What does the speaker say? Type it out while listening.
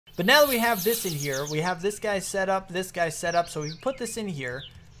But now that we have this in here, we have this guy set up, so we put this in here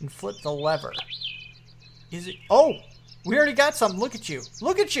and flip the lever. Is it? Oh, we already got something. Look at you.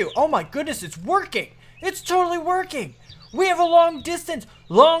 Look at you. Oh my goodness, it's working. It's totally working. We have a long distance,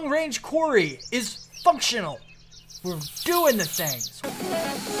 long range quarry is functional. We're doing the things.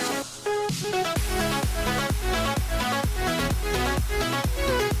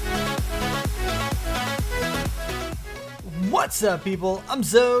 What's up, people? I'm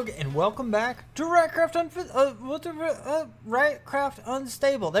Xogue, and welcome back to Ryotcraft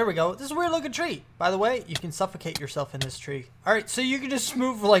Unstable. There we go. This is a weird looking tree. By the way, you can suffocate yourself in this tree. Alright, so you can just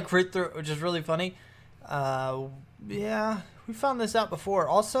move like right through it, which is really funny. Yeah, we found this out before.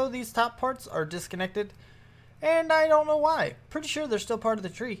 Also, these top parts are disconnected, and I don't know why. Pretty sure they're still part of the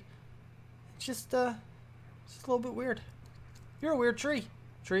tree. It's just a little bit weird. You're a weird tree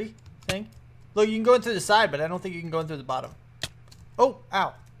thing. Look, you can go in through the side, but I don't think you can go in through the bottom. Oh,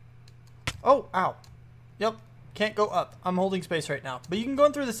 ow. Oh, ow. Yep, can't go up. I'm holding space right now. But you can go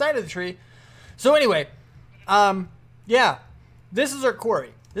in through the side of the tree. So anyway, yeah, this is our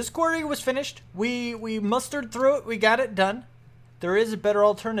quarry. This quarry was finished. We mustered through it. We got it done. There is a better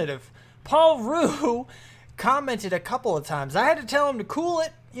alternative. Paul Rue commented a couple of times. I had to tell him to cool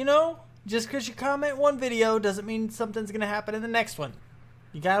it, you know? Just because you comment one video doesn't mean something's going to happen in the next one.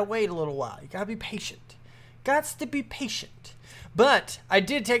 You gotta wait a little while. You gotta be patient. Gots to be patient. But I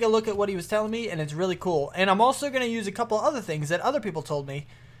did take a look at what he was telling me, and it's really cool. And I'm also gonna use a couple other things that other people told me,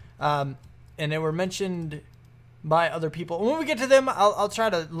 and they were mentioned by other people. When we get to them, I'll try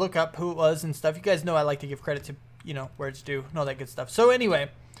to look up who it was and stuff. You guys know I like to give credit to, you know, where it's due and all that good stuff. So anyway,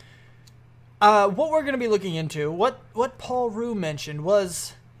 what we're gonna be looking into, what Paul Rue mentioned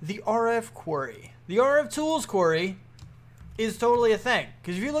was the RF quarry, the RF tools quarry. Is totally a thing,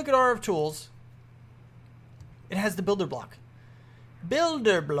 because if you look at RF tools, it has the builder block.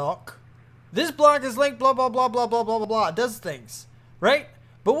 Builder block. This block is linked blah blah blah blah blah blah blah blah. It does things, right?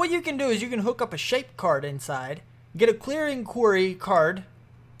 But what you can do is you can hook up a shape card inside, get a clearing quarry card,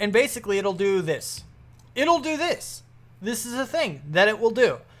 and basically it'll do this. It'll do this. This is a thing that it will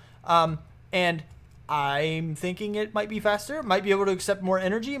do, and I'm thinking it might be faster, might be able to accept more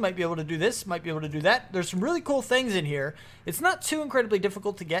energy, might be able to do this, might be able to do that. There's some really cool things in here. It's not too incredibly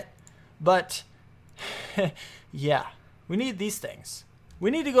difficult to get, but yeah, we need these things. We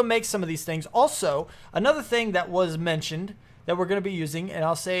need to go make some of these things. Also, another thing that was mentioned that we're going to be using, and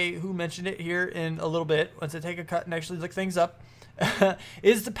I'll say who mentioned it here in a little bit once I take a cut and actually look things up,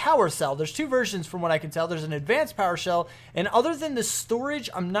 is the power cell. There's two versions from what I can tell. There's an advanced power cell, and other than the storage,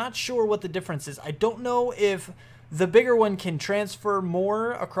 I'm not sure what the difference is. I don't know if the bigger one can transfer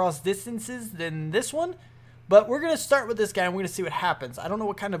more across distances than this one, but we're going to start with this guy and we're going to see what happens. I don't know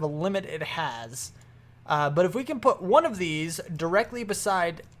what kind of a limit it has, but if we can put one of these directly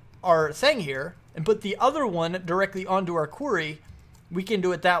beside our thing here and put the other one directly onto our quarry, we can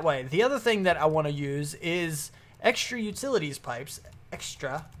do it that way. The other thing that I want to use is extra utilities pipes.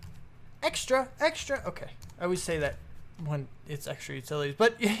 Extra. Okay. I always say that when it's extra utilities.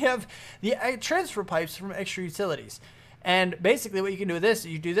 But you have the transfer pipes from extra utilities. And basically what you can do with this,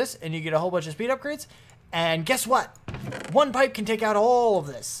 you do this and you get a whole bunch of speed upgrades. And guess what? One pipe can take out all of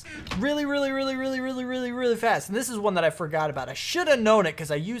this. Really fast. And this is one that I forgot about. I should have known it because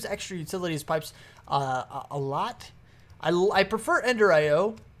I use extra utilities pipes a lot. I prefer Ender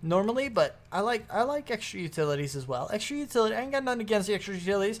IO normally, but I like extra utilities as well. Extra utility, I ain't got nothing against the extra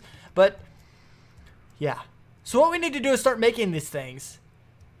utilities, but yeah. So what we need to do is start making these things,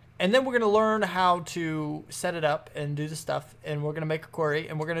 and then we're gonna learn how to set it up and do the stuff, and we're gonna make a quarry,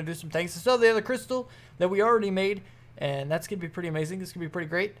 and we're gonna do some things. So the other crystal that we already made, and that's gonna be pretty amazing. It's gonna be pretty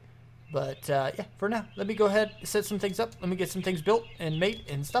great. But yeah, for now, let me go ahead, set some things up. Let me get some things built and made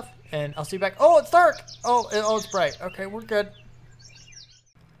and stuff, and I'll see you back. Oh, it's dark. Oh, it's bright. Okay, we're good.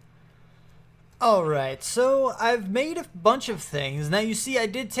 Alright, so I've made a bunch of things. Now you see I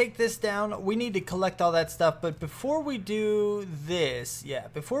did take this down. We need to collect all that stuff, but before we do this,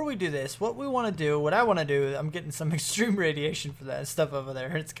 what I want to do, I'm getting some extreme radiation for that stuff over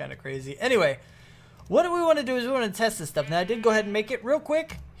there. It's kind of crazy. Anyway, what do we want to do is we want to test this stuff. Now I did go ahead and make it real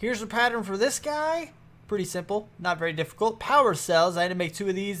quick. Here's the pattern for this guy. Pretty simple, not very difficult. Power cells, I had to make two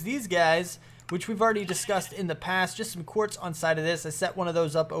of these guys, which we've already discussed in the past. Just some quartz on side of this. I set one of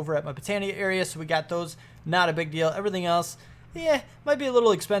those up over at my Botania area, so we got those. Not a big deal. Everything else, yeah, might be a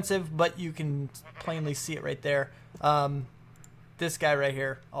little expensive, but you can plainly see it right there. This guy right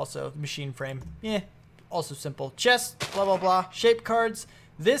here, also the machine frame, yeah, also simple. Chest, blah blah blah. Shape cards.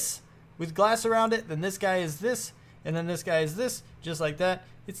 This with glass around it. Then this guy is this, and then this guy is this, just like that.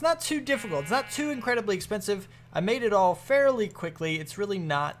 It's not too difficult. It's not too incredibly expensive. I made it all fairly quickly. It's really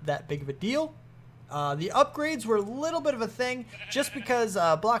not that big of a deal. The upgrades were a little bit of a thing, just because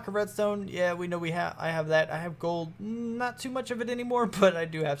block of redstone, yeah, we know I have that. I have gold, not too much of it anymore, but I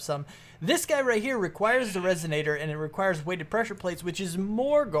do have some. This guy right here requires the resonator, and it requires weighted pressure plates, which is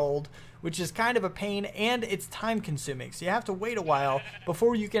more gold, which is kind of a pain, and it's time consuming. So you have to wait a while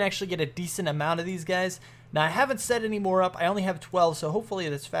before you can actually get a decent amount of these guys. Now, I haven't set any more up. I only have 12, so hopefully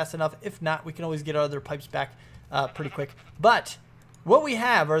that's fast enough. If not, we can always get our other pipes back pretty quick. But what we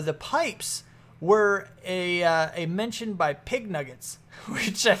have are the pipes were a mention by Pig Nuggets,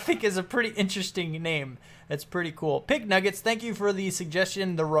 which I think is a pretty interesting name. That's pretty cool. Pig Nuggets, thank you for the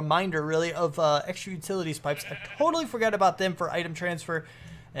suggestion, the reminder, really, of extra utilities pipes. I totally forgot about them for item transfer,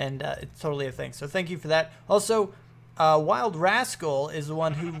 and it's totally a thing. So thank you for that. Also, Wild Rascal is the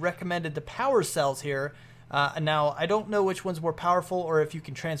one who recommended the power cells here. Now, I don't know which one's more powerful, or if you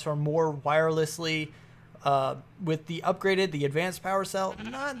can transfer more wirelessly with the upgraded, the advanced power cell.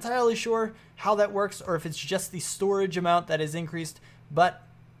 I'm not entirely sure how that works, or if it's just the storage amount that is increased, but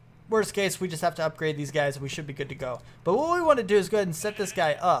worst case, we just have to upgrade these guys and we should be good to go. But what we want to do is go ahead and set this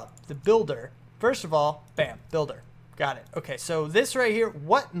guy up, the builder. First of all, bam, builder. Got it. Okay, so this right here,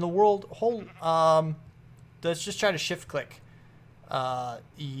 what in the world? Let's just try to shift click.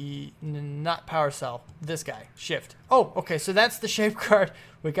 Not power cell, this guy, shift. Oh, okay, so that's the shape card.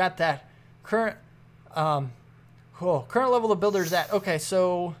 We got that. Current current level of builder is at. Okay,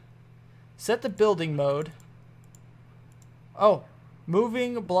 so set the building mode. Oh,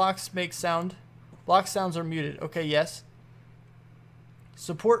 moving blocks make sound. Block sounds are muted. Okay, yes.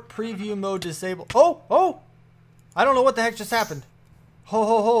 Support preview mode disabled. Oh! I don't know what the heck just happened.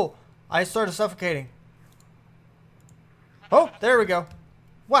 Ho. I started suffocating. Oh, there we go.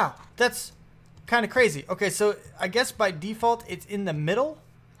 Wow, that's kind of crazy. Okay, so I guess by default it's in the middle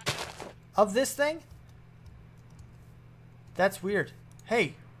of this thing. That's weird.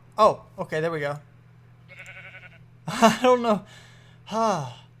 Hey. Oh, okay, there we go. I don't know.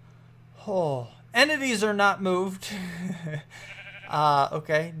 Entities are not moved.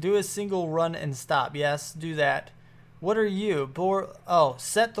 Okay. Do a single run and stop. Yes, do that. What are you?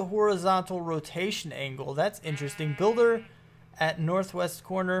 Set the horizontal rotation angle. That's interesting. Builder at northwest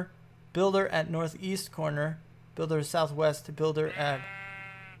corner. Builder at northeast corner. Builder southwest. Builder at...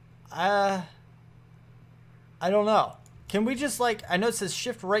 I don't know. Can we just, like, I know it says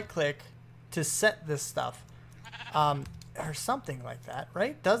shift right click to set this stuff. Or something like that,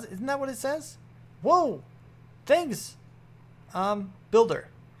 right? Isn't that what it says? Whoa! Things! Builder.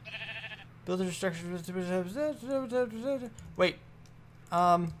 Builder structure. Wait.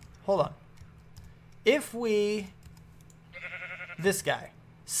 Hold on. If we... This guy.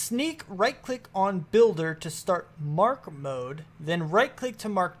 Sneak right click on builder to start mark mode, then right click to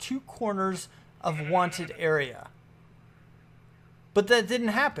mark 2 corners of wanted area. But that didn't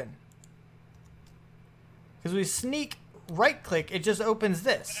happen. Because we sneak right click, it just opens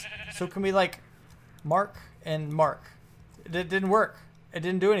this. So can we like mark and mark? It didn't work. It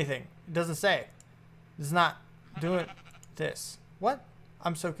didn't do anything. It doesn't say. It's not doing this. What?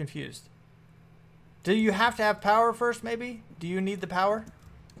 I'm so confused. Do you have to have power first, maybe? Do you need the power?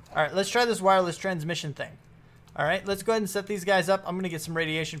 Alright, let's try this wireless transmission thing. Alright, let's go ahead and set these guys up. I'm going to get some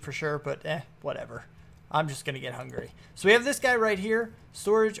radiation for sure, but whatever. I'm just going to get hungry. So we have this guy right here.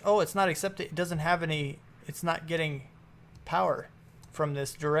 Storage. Oh, it's not accepted. It doesn't have any... It's not getting power from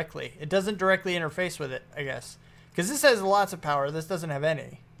this directly. It doesn't directly interface with it, I guess. Because this has lots of power. This doesn't have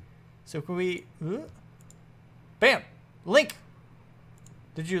any. So can we... Bam! Link!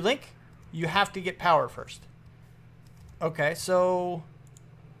 Did you link? You have to get power first. Okay, so...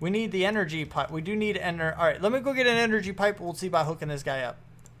 We need the energy pipe. We do need... Alright, let me go get an energy pipe. We'll see about hooking this guy up.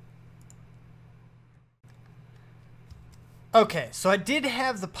 Okay, so I did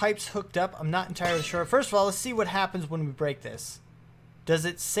have the pipes hooked up. I'm not entirely sure. First of all, let's see what happens when we break this. Does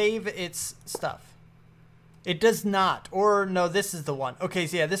it save its stuff? It does not. Or, no, this is the one. Okay,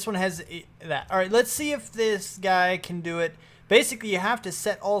 so yeah, this one has that. All right, let's see if this guy can do it. Basically, you have to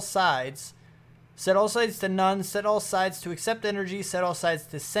set all sides. Set all sides to none. Set all sides to accept energy. Set all sides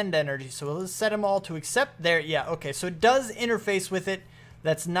to send energy. So let's set them all to accept there. Yeah, okay, so it does interface with it.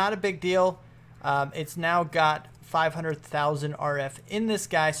 That's not a big deal. It's now got 500,000 RF in this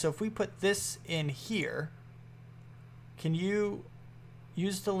guy. So if we put this in here, can you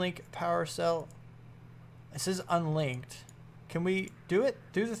use the link power cell? It says unlinked. Can we do it?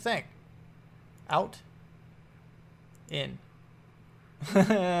 Do the thing. Out. In.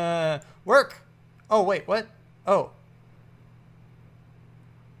 Work. Oh, wait, what? Oh.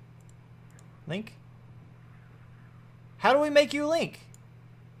 Link? How do we make you link?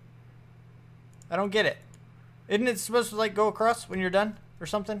 I don't get it. Isn't it supposed to like go across when you're done or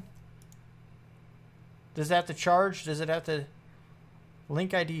something? Does it have to charge? Does it have to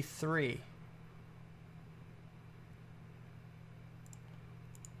link ID 3?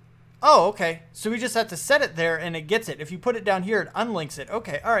 Oh, okay. So we just have to set it there and it gets it. If you put it down here, it unlinks it.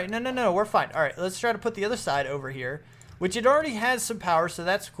 Okay. All right. No. We're fine. All right. Let's try to put the other side over here, which it already has some power. So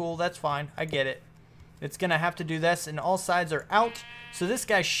that's cool. That's fine. I get it. It's going to have to do this and all sides are out. So this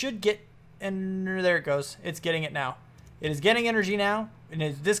guy should get, and there it goes. It's getting it now. It is getting energy now. And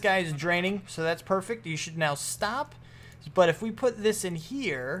this guy is draining. So that's perfect. You should now stop. But if we put this in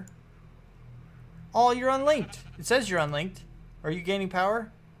here, oh, you're unlinked. It says you're unlinked. Are you gaining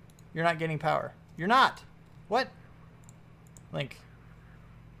power? You're not getting power. You're not. What? Link.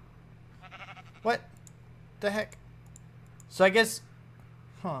 What the heck? So I guess,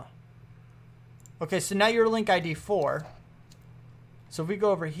 huh. Okay, so now you're link ID 4. So if we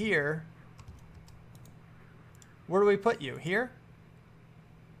go over here, where do we put you? Here?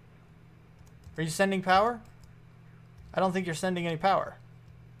 Are you sending power? I don't think you're sending any power.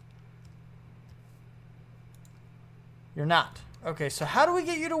 You're not. Okay, so how do we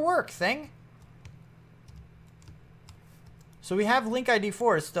get you to work, thing? So we have link ID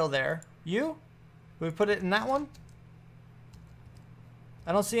 4 is still there. You? We put it in that one?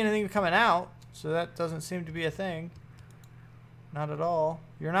 I don't see anything coming out, so that doesn't seem to be a thing. Not at all.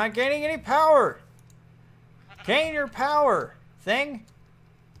 You're not gaining any power. Gain your power, thing.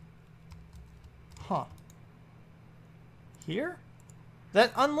 Huh. Here?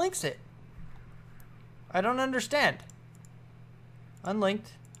 That unlinks it. I don't understand.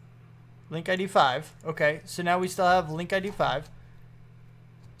 Unlinked. Link ID 5. Okay, so now we still have link ID 5.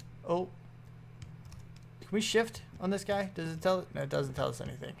 Oh. Can we shift on this guy? Does it tell it? No, it doesn't tell us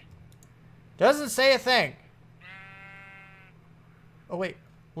anything. Doesn't say a thing. Oh, wait.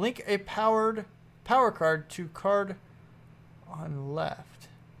 Link a power card to card on left.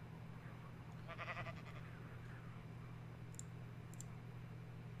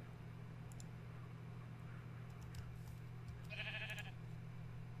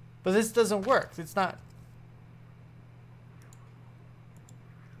 But this doesn't work. It's not.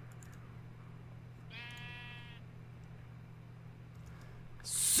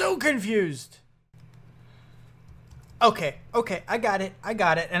 So confused. Okay, I got it.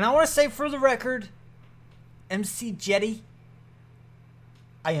 And I want to say for the record, MC Jetty,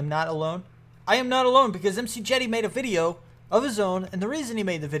 I am not alone. I am not alone because MC Jetty made a video of his own, and the reason he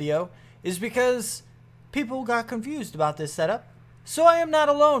made the video is because people got confused about this setup. So I am not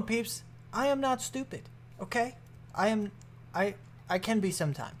alone, peeps. I am not stupid. Okay? I can be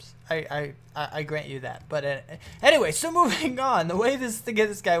sometimes. I grant you that. But anyway, so moving on. The way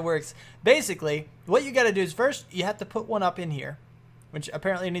this guy works, basically, what you got to do is first you have to put one up in here, which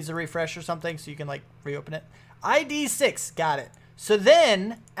apparently needs a refresh or something, so you can like reopen it. ID 6, got it. So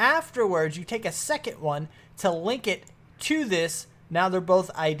then afterwards, you take a second one to link it to this. Now they're both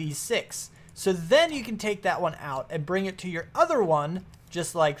ID 6. So then you can take that one out and bring it to your other one,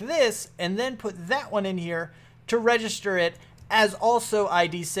 just like this, and then put that one in here to register it as also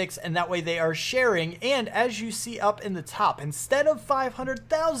ID 6, and that way they are sharing. And as you see up in the top, instead of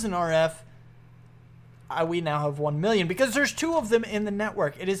 500,000 RF, we now have 1 million because there's 2 of them in the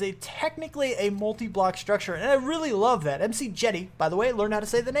network. It is technically a multi-block structure, and I really love that. MC Jetty, by the way, learn how to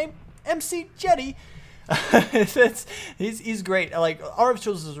say the name. MC Jetty. He's great. Like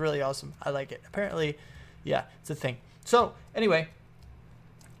rftools is really awesome. I like it. Apparently, yeah, it's a thing. So anyway,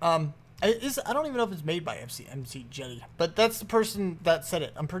 I don't even know if it's made by MC Jetty, but that's the person that said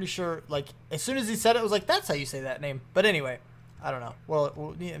it. I'm pretty sure. Like as soon as he said it, I was like, that's how you say that name. But anyway, I don't know.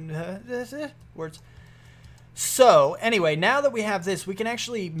 Well, words. So anyway, now that we have this, we can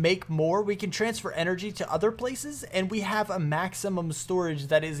actually make more. We can transfer energy to other places, and we have a maximum storage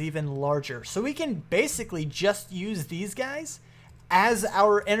that is even larger. So we can basically just use these guys as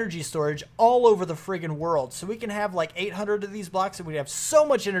our energy storage all over the friggin' world. So we can have like 800 of these blocks, and we'd have so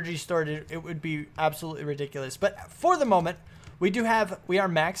much energy stored, it would be absolutely ridiculous. But for the moment, we are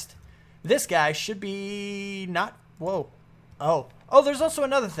maxed. This guy should be not, whoa. Oh, there's also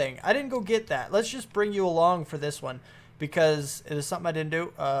another thing. I didn't go get that. Let's just bring you along for this one because it is something I didn't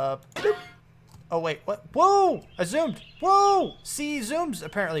do. Oh, wait, what? Whoa, I zoomed. Whoa, C zooms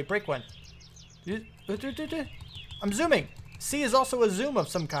apparently. Break one. I'm zooming. C is also a zoom of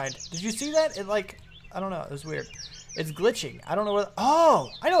some kind. Did you see that? It like, I don't know. It was weird. It's glitching. I don't know what. Oh,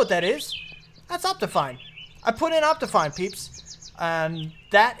 I know what that is. That's Optifine. I put in Optifine, peeps. And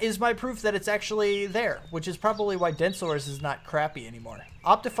that is my proof that it's actually there, which is probably why Densaurus is not crappy anymore.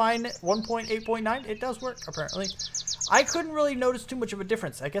 Optifine 1.8.9, it does work, apparently. I couldn't really notice too much of a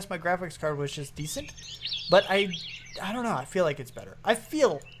difference. I guess my graphics card was just decent, but I don't know, I feel like it's better. I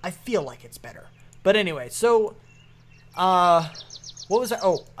feel like it's better. But anyway, so, what was that?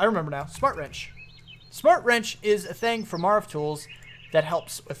 Oh, I remember now. Smart Wrench. Smart Wrench is a thing from rftools that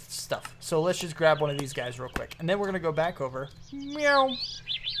helps with stuff. So let's just grab one of these guys real quick. And then we're going to go back over. Meow.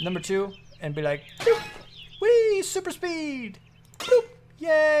 Number 2. And be like, boop. Whee! Super speed! Boop!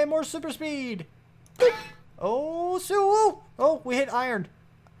 Yay! More super speed! Boop! Oh, so, oh, we hit iron.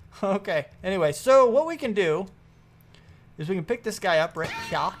 Okay. Anyway, so what we can do is we can pick this guy up right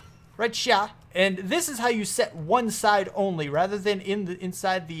here. Right here. And this is how you set one side only, rather than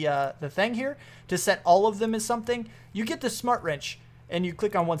inside the thing here to set all of them as something. You get the Smart Wrench, and you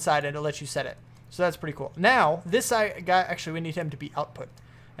click on one side, and it lets you set it. So that's pretty cool. Now, this guy, actually, we need him to be output.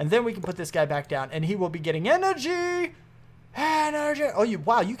 And then we can put this guy back down, and he will be getting energy! Energy! Oh,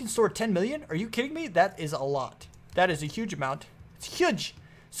 wow, you can store 10 million? Are you kidding me? That is a lot. That is a huge amount. It's huge!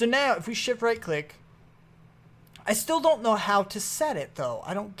 So now, if we shift right-click, I still don't know how to set it, though.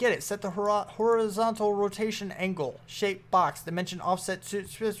 I don't get it. Set the horizontal rotation angle, shape, box, dimension, offset,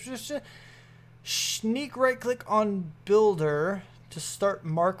 sneak right-click on builder to start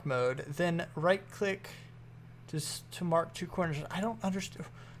mark mode, then right-click to mark 2 corners. I don't understand.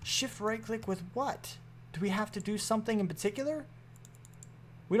 Shift right-click with what? Do we have to do something in particular?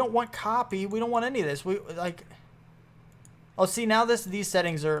 We don't want copy. We don't want any of this. We like. Oh, see, now these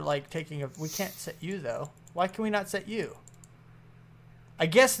settings are like taking a. We can't set you though. Why can we not set you? I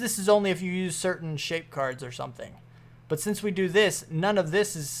guess this is only if you use certain shape cards or something. But since we do this, none of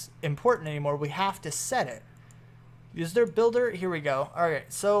this is important anymore. We have to set it. Is there builder? Here we go. All right,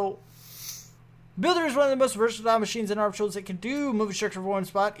 so builder is one of the most versatile machines in rftools. It can do move a structure from one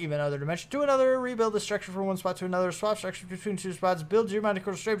spot, even another dimension to another, rebuild the structure from one spot to another, swap structure between 2 spots, build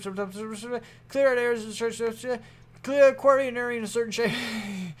geometrical shapes, clear out areas, clear quarry and area in a certain shape.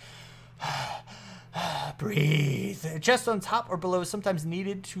 Breathe. A chest on top or below is sometimes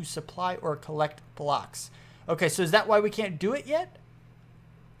needed to supply or collect blocks. Okay, so is that why we can't do it yet?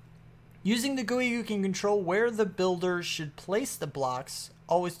 Using the GUI, you can control where the builder should place the blocks,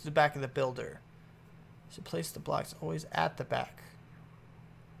 always to the back of the builder. So place the blocks always at the back.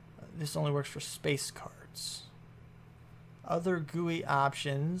 This only works for space cards. Other GUI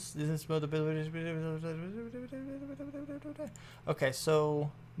options. Okay,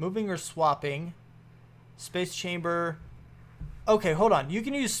 so moving or swapping. Space chamber. Okay, hold on. You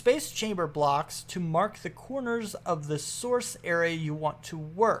can use space chamber blocks to mark the corners of the source area you want to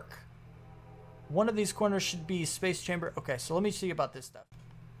work. One of these corners should be space chamber. Okay, so let me see about this stuff.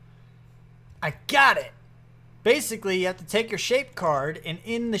 I got it. Basically, you have to take your shape card, and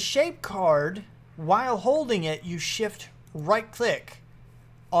in the shape card, while holding it, you shift right-click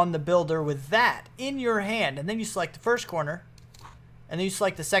on the builder with that in your hand, and then you select the first corner, and then you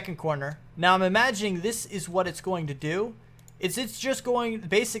select the second corner. Now, I'm imagining this is what it's going to do. It's just going,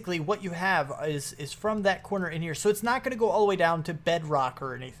 basically, what you have is from that corner in here. So it's not going to go all the way down to bedrock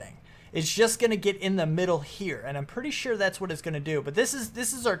or anything. It's just going to get in the middle here, and I'm pretty sure that's what it's going to do. But this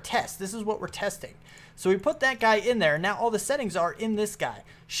is our test. This is what we're testing. So we put that guy in there, and now all the settings are in this guy.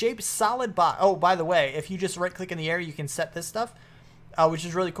 Shape solid box. Oh, by the way, if you just right-click in the area, you can set this stuff, which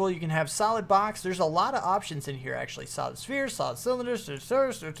is really cool. You can have solid box. There's a lot of options in here, actually. Solid sphere, solid cylinders,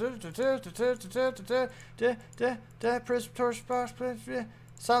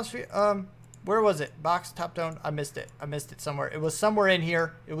 solid sphere. Where was it? Box, top down. I missed it. I missed it somewhere. It was somewhere in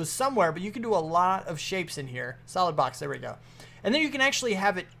here. It was somewhere, but you can do a lot of shapes in here. Solid box. There we go. And then you can actually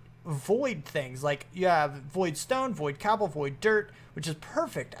have it void things. Like you have void stone, void cobble, void dirt, which is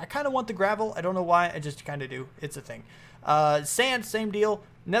perfect. I kind of want the gravel. I don't know why. I just kind of do. It's a thing. Sand, same deal.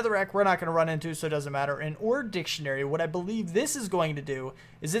 Netherrack, we're not going to run into, so it doesn't matter. And Ore Dictionary, what I believe this is going to do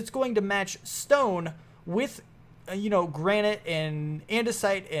is it's going to match stone with granite and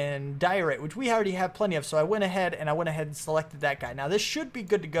andesite and diorite, which we already have plenty of. So I went ahead and selected that guy. Now this should be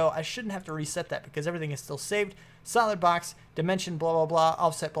good to go. I shouldn't have to reset that because everything is still saved. Solid box, dimension, blah, blah, blah,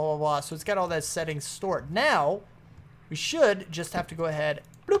 offset, blah, blah, blah. So it's got all that settings stored. Now we should just have to go ahead.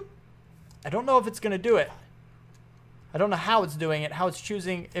 Bloop. I don't know if it's going to do it. I don't know how it's doing it, how it's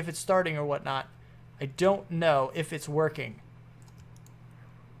choosing, if it's starting or whatnot. I don't know if it's working.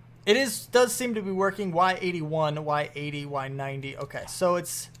 It does seem to be working. Y81, Y80, Y90. Okay, so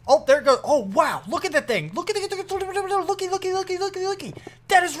it's... Oh, there it goes. Oh, wow. Look at that thing. Looky.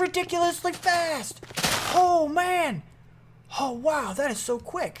 That is ridiculously fast. Oh, man. Oh, wow. That is so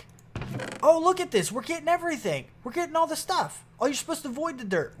quick. Oh, look at this. We're getting everything. We're getting all the stuff. Oh, you're supposed to avoid the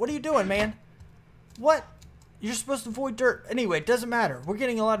dirt. What are you doing, man? What? You're supposed to avoid dirt. Anyway, it doesn't matter. We're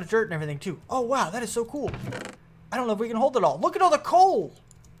getting a lot of dirt and everything, too. Oh, wow. That is so cool. I don't know if we can hold it all. Look at all the coal.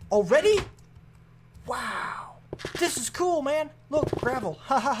 Already? Wow. This is cool, man. Look, gravel.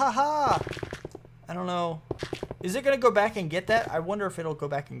 Ha, ha, ha, ha. I don't know. Is it going to go back and get that? I wonder if it'll go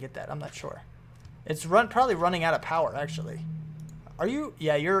back and get that. I'm not sure. It's probably running out of power, actually. Are you?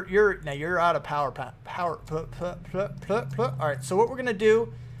 Yeah, you're out of power. All right, so what we're going to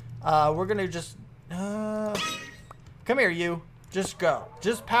do, we're going to just... come here, you. Just go.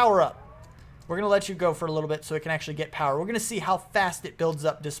 Just power up. We're going to let you go for a little bit so it can actually get power. We're going to see how fast it builds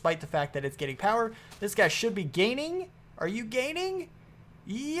up despite the fact that it's getting power. This guy should be gaining. Are you gaining?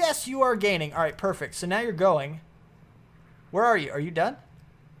 Yes, you are gaining. All right, perfect. So now you're going. Where are you? Are you done?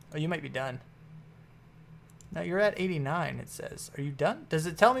 Oh, you might be done. No, you're at 89, it says. Are you done? Does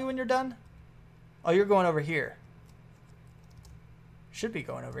it tell me when you're done? Oh, you're going over here. Should be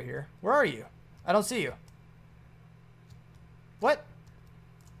going over here. Where are you? I don't see you. What?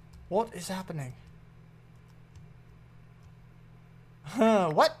 What is happening?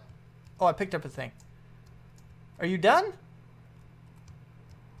 What? Oh, I picked up a thing. Are you done?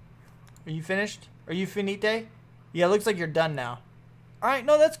 Are you finished? Are you finite? Yeah, it looks like you're done now. Alright,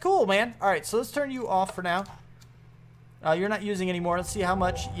 no, that's cool, man. Alright, so let's turn you off for now. You're not using anymore. Let's see how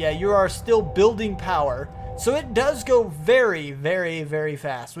much. Yeah, you are still building power. So it does go very, very, very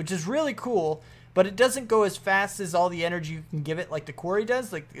fast, which is really cool. But it doesn't go as fast as all the energy you can give it like the QUARRY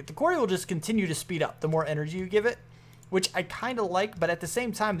does. Like the QUARRY will just continue to speed up the more energy you give it, which I kind of like. But at the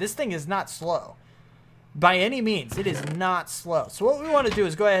same time, this thing is not slow. By any means, it is not slow. So what we want to do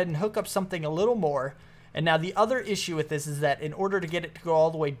is go ahead and hook up something a little more. And now the other issue with this is that in order to get it to go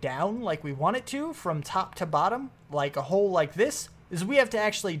all the way down like we want it to, from top to bottom, like a hole like this, is we have to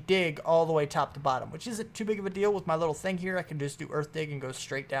actually dig all the way top to bottom, which isn't too big of a deal with my little thing here. I can just do earth dig and go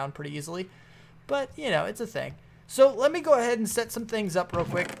straight down pretty easily. But, you know, it's a thing. So let me go ahead and set some things up real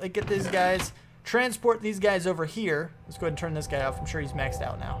quick. Like, get these guys, transport these guys over here. Let's go ahead and turn this guy off. I'm sure he's maxed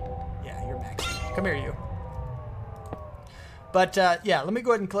out now. Yeah, you're maxed. Come here, you. But, yeah, let me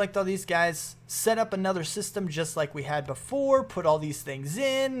go ahead and collect all these guys, set up another system just like we had before, put all these things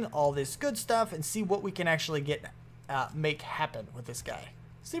in, all this good stuff, and see what we can actually get, make happen with this guy.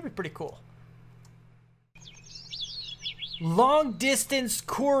 It's going to be pretty cool. Long distance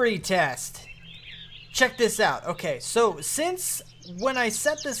QUARRY test. Check this out. Okay, so since when I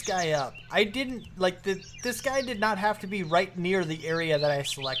set this guy up, I didn't, like, this guy did not have to be right near the area that I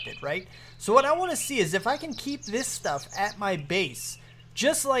selected, right? So what I want to see is if I can keep this stuff at my base,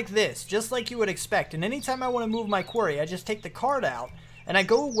 just like this, just like you would expect. And anytime I want to move my QUARRY, I just take the card out, and I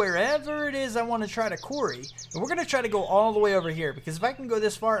go wherever it is I want to try to QUARRY. And we're going to try to go all the way over here, because if I can go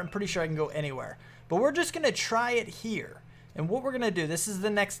this far, I'm pretty sure I can go anywhere. But we're just going to try it here. And what we're going to do, this is the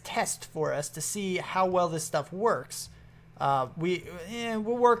next test for us to see how well this stuff works. We'll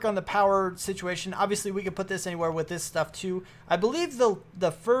work on the power situation. Obviously, we could put this anywhere with this stuff too. I believe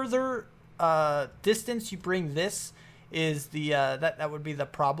the further distance you bring this is the that would be the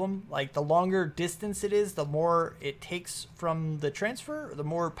problem. Like the longer distance it is, the more it takes from the transfer, the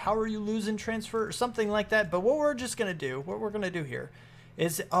more power you lose in transfer, or something like that. But what we're gonna do here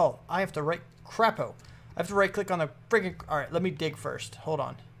is, oh, I have to I have to right click on the freaking, all right, let me dig first. Hold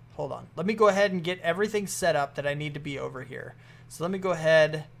on. Let me go ahead and get everything set up that I need to be over here. So let me go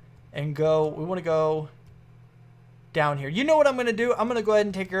ahead and go, we want to go down here. You know what I'm going to do? I'm going to go ahead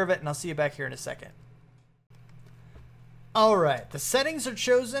and take care of it, and I'll see you back here in a second. All right, the settings are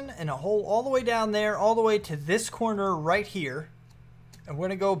chosen in a hole all the way down there, all the way to this corner right here. And we're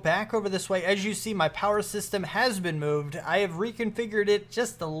going to go back over this way. As you see, my power system has been moved. I have reconfigured it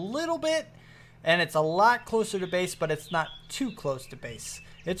just a little bit. And it's a lot closer to base, but it's not too close to base.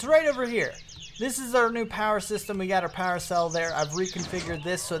 It's right over here. This is our new power system. We got our power cell there. I've reconfigured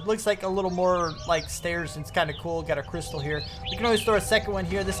this so it looks like a little more like stairs. It's kind of cool. Got a crystal here. We can always throw a second one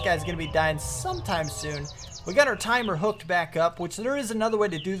here. This guy's going to be dying sometime soon. We got our timer hooked back up, which there is another way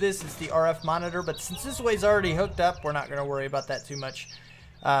to do this. It's the RF monitor, but since this way's already hooked up, we're not going to worry about that too much.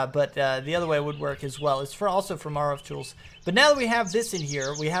 But the other way would work as well. It's also from rftools. But now that we have this in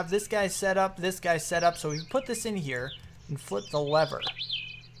here, we have this guy set up, so we can put this in here and flip the lever.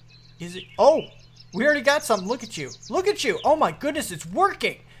 Is it? Oh, we already got something. Look at you. Look at you. Oh my goodness, it's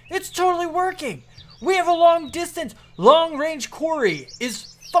working. It's totally working. We have a long distance. Long range QUARRY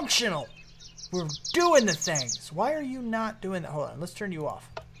is functional. We're doing the things. Why are you not doing that? Hold on, let's turn you off.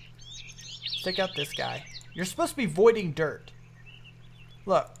 Take out this guy. You're supposed to be voiding dirt.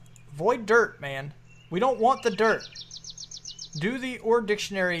 Look, void dirt, man. We don't want the dirt. Do the or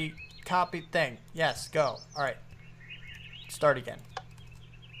dictionary copy thing. Yes, go. All right. Start again.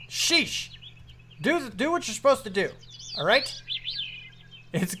 Sheesh. Do what you're supposed to do. All right?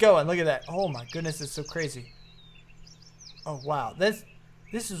 It's going. Look at that. Oh my goodness, it's so crazy. Oh wow. This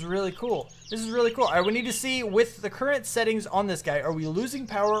is really cool. This is really cool. All right, we need to see with the current settings on this guy, are we losing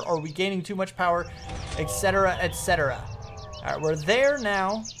power? Are we gaining too much power? Etc, etc. All right, we're there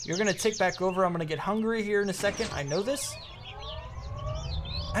now. You're going to tick back over. I'm going to get hungry here in a second. I know this.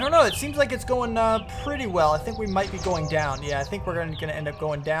 I don't know. It seems like it's going pretty well. I think we might be going down. Yeah, I think we're going to end up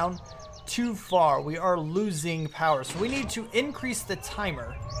going down too far. We are losing power. So we need to increase the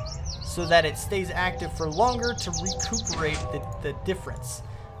timer so that it stays active for longer to recuperate the difference.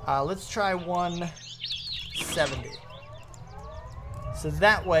 Let's try 170. So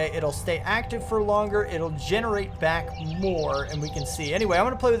that way it'll stay active for longer, it'll generate back more, and we can see. Anyway, I'm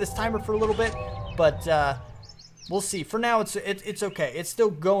going to play with this timer for a little bit, but we'll see. For now, it's okay. It's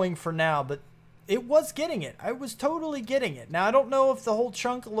still going for now, but it was getting it. I was totally getting it. Now, I don't know if the whole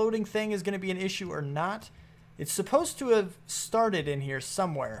chunk loading thing is going to be an issue or not. It's supposed to have started in here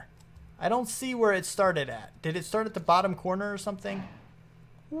somewhere. I don't see where it started at. Did it start at the bottom corner or something?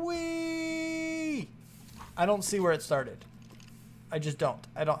 Whee! I don't see where it started. I just don't.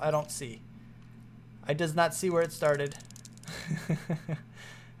 I don't see. I does not see where it started.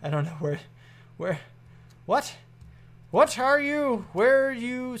 I don't know where what are you? Where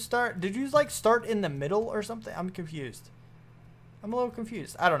you start? Did you like start in the middle or something? I'm confused. I'm a little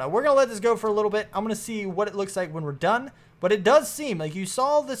confused. I don't know. We're going to let this go for a little bit. I'm going to see what it looks like when we're done. But it does seem like you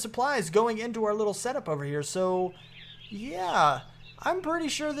saw the supplies going into our little setup over here. So, yeah. I'm pretty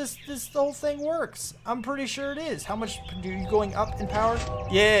sure this whole thing works. I'm pretty sure it is. How much are you going up in power?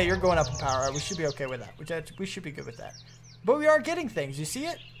 Yeah, you're going up in power. Right, we should be okay with that. We should be good with that. But we are getting things. You see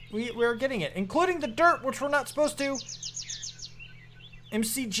it? We are getting it. Including the dirt, which we're not supposed to.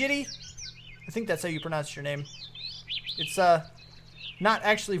 MC Jitty. I think that's how you pronounce your name. It's not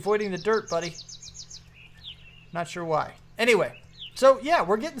actually voiding the dirt, buddy. Not sure why. Anyway. So, yeah,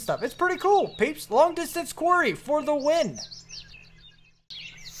 we're getting stuff. It's pretty cool, peeps. Long distance quarry for the win.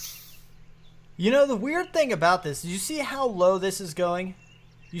 You know, the weird thing about this, you see how low this is going?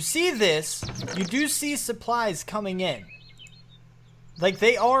 You see this, you do see supplies coming in. Like,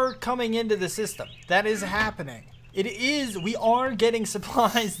 they are coming into the system. That is happening. It is, we are getting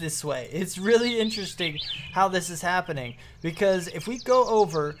supplies this way. It's really interesting how this is happening. Because if we go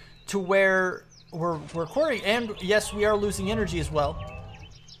over to where we're quarrying, and yes, we are losing energy as well.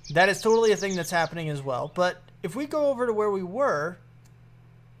 That is totally a thing that's happening as well. But if we go over to where we were,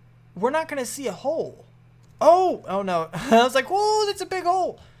 we're not going to see a hole. Oh no. I was like, whoa, that's a big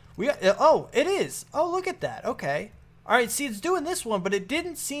hole. Oh, it is. Oh, look at that. Okay. All right, see, it's doing this one, but it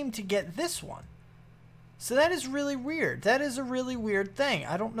didn't seem to get this one. So that is really weird. That is a really weird thing.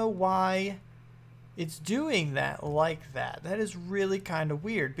 I don't know why it's doing that like that. That is really kind of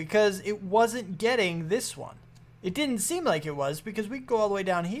weird because it wasn't getting this one. It didn't seem like it was because we could go all the way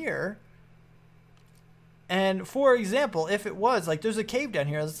down here. And for example, if it was, like there's a cave down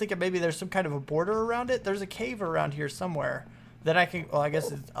here. I was thinking maybe there's some kind of a border around it. There's a cave around here somewhere that I can, well, I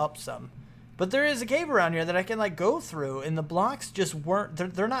guess it's up some. But there is a cave around here that I can like go through and the blocks just weren't,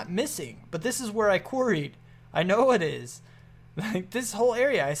 they're not missing. But this is where I quarried. I know it is. Like this whole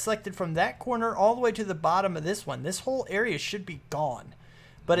area, I selected from that corner all the way to the bottom of this one. This whole area should be gone.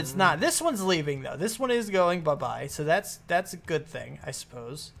 But it's not. This one's leaving though. This one is going bye-bye. So that's a good thing, I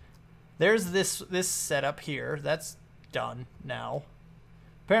suppose. There's this setup here. That's done now.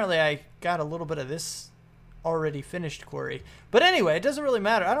 Apparently I got a little bit of this already finished quarry. But anyway, it doesn't really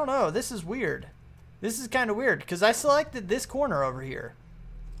matter. I don't know. This is weird. This is kind of weird because I selected this corner over here.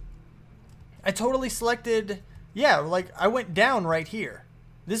 I totally selected, yeah, like I went down right here.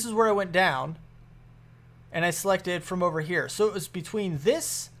 This is where I went down. And I selected from over here. So it was between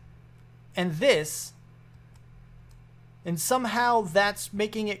this and this. And somehow that's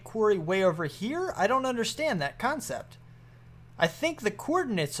making it quarry way over here? I don't understand that concept. I think the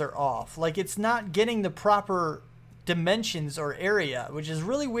coordinates are off. Like it's not getting the proper dimensions or area, which is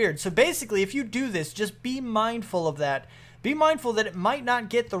really weird. So basically, if you do this, just be mindful of that. Be mindful that it might not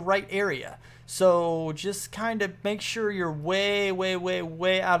get the right area. So just kind of make sure you're way, way, way,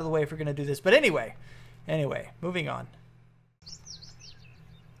 way out of the way if you're going to do this. But anyway, moving on.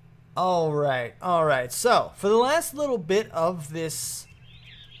 All right. So for the last little bit of this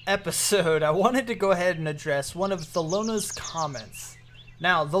episode, I wanted to go ahead and address one of Thelona's comments.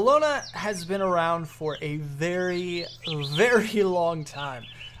 Now, Thelona has been around for a very, very long time.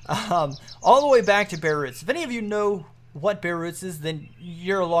 All the way back to Bare Roots. If any of you know what Bare Roots is, then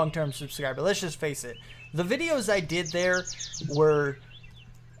you're a long-term subscriber. Let's just face it. The videos I did there were,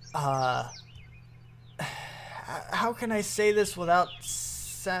 how can I say this without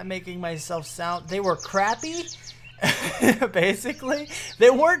making myself sound? They were crappy. Basically,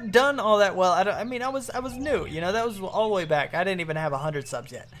 they weren't done all that well. I mean, I was new, you know. That was all the way back. I didn't even have 100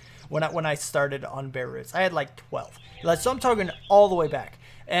 subs yet when I started on Bare Roots. I had like 12. So I'm talking all the way back.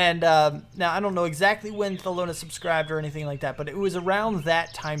 And now I don't know exactly when Thelona subscribed or anything like that, but it was around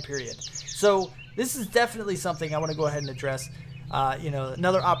that time period. So this is definitely something I want to go ahead and address. You know,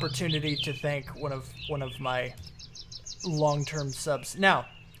 another opportunity to thank one of my long-term subs. Now,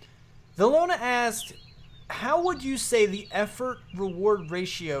 Thelona asked, how would you say the effort-reward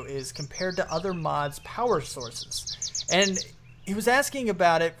ratio is compared to other mods' power sources? And he was asking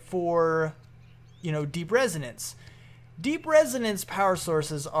about it for, you know, Deep Resonance. Deep Resonance power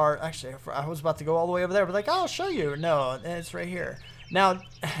sources are, actually, I was about to go all the way over there, but like, oh, I'll show you. No, it's right here. Now,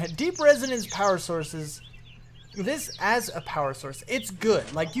 Deep Resonance power sources, this as a power source, it's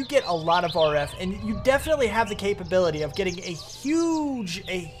good. Like, you get a lot of RF, and you definitely have the capability of getting a huge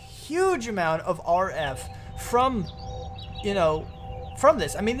amount of RF from, you know, from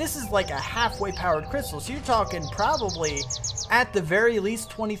this. I mean, this is like a halfway powered crystal, so you're talking probably at the very least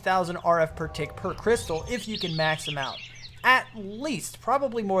 20,000 RF per tick per crystal if you can max them out. At least,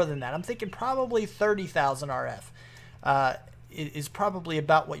 probably more than that. I'm thinking probably 30,000 RF is probably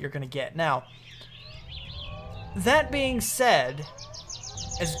about what you're going to get. Now, that being said,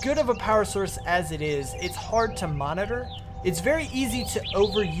 as good of a power source as it is, it's hard to monitor. It's very easy to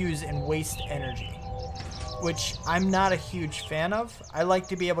overuse and waste energy, which I'm not a huge fan of. I like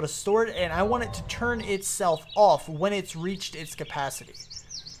to be able to store it, and I want it to turn itself off when it's reached its capacity.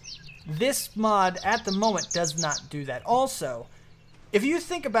 This mod, at the moment, does not do that. Also, if you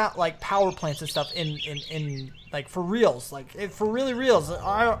think about, like, power plants and stuff in like, for reals, like, for really reals,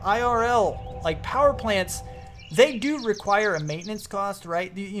 IRL, like, power plants, they do require a maintenance cost,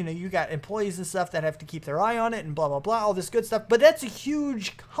 right? You know, you got employees and stuff that have to keep their eye on it and blah, blah, blah, all this good stuff. But that's a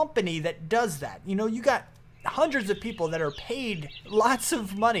huge company that does that. You know, you got hundreds of people that are paid lots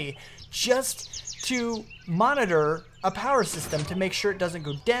of money just to monitor a power system to make sure it doesn't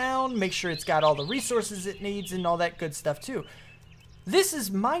go down, make sure it's got all the resources it needs and all that good stuff too. This is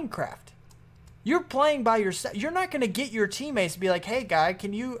Minecraft. You're playing by yourself. You're not going to get your teammates to be like, hey, guy,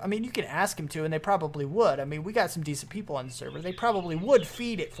 can you... I mean, you can ask them to, and they probably would. I mean, we got some decent people on the server. They probably would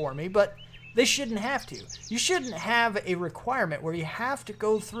feed it for me, but they shouldn't have to. You shouldn't have a requirement where you have to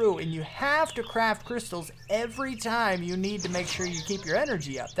go through and you have to craft crystals every time you need to make sure you keep your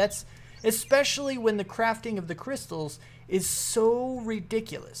energy up. That's... especially when the crafting of the crystals is so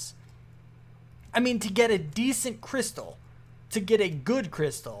ridiculous. I mean, to get a decent crystal, to get a good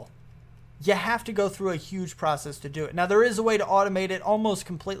crystal, you have to go through a huge process to do it. Now, there is a way to automate it almost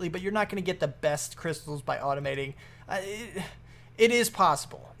completely, but you're not going to get the best crystals by automating. It is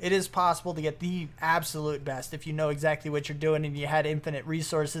possible. It is possible to get the absolute best if you know exactly what you're doing and you had infinite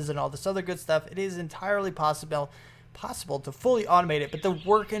resources and all this other good stuff. It is entirely possible to fully automate it, but the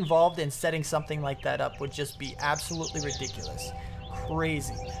work involved in setting something like that up would just be absolutely ridiculous.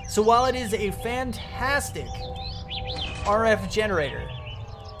 Crazy. So while it is a fantastic RF generator,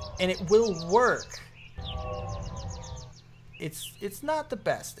 and it will work, it's not the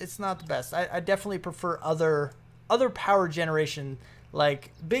best. It's not the best. I definitely prefer other power generation.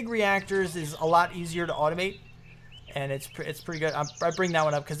 Like, big reactors is a lot easier to automate, and it's pretty good. I bring that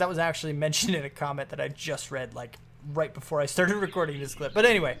one up because that was actually mentioned in a comment that I just read, like, right before I started recording this clip. But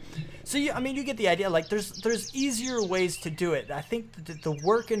anyway, so I mean, you get the idea. Like, there's easier ways to do it. I think that the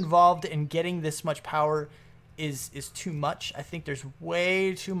work involved in getting this much power is too much. I think there's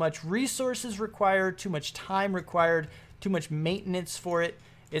way too much resources required, too much time required, too much maintenance for it.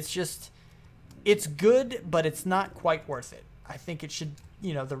 It's just, it's good, but it's not quite worth it. I think it should,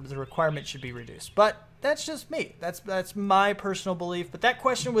 you know, the requirement should be reduced. But that's just me. That's my personal belief. But that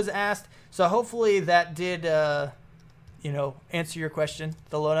question was asked, so hopefully that did, you know, answer your question,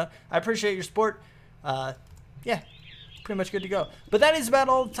 Thelona. I appreciate your support. Yeah, pretty much good to go. But that is about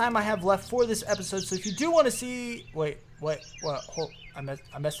all the time I have left for this episode. So if you do want to see... Wait, hold,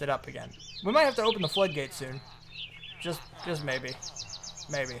 I messed it up again. We might have to open the floodgate soon. Just maybe.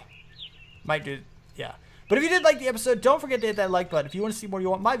 Maybe. Might do... Yeah. But if you did like the episode, don't forget to hit that like button. If you want to see more, you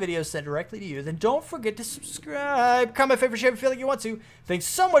want my videos sent directly to you, then don't forget to subscribe. Comment, favorite, share if you feel like you want to. Thanks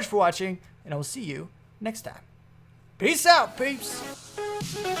so much for watching, and I will see you next time. Peace out, peeps.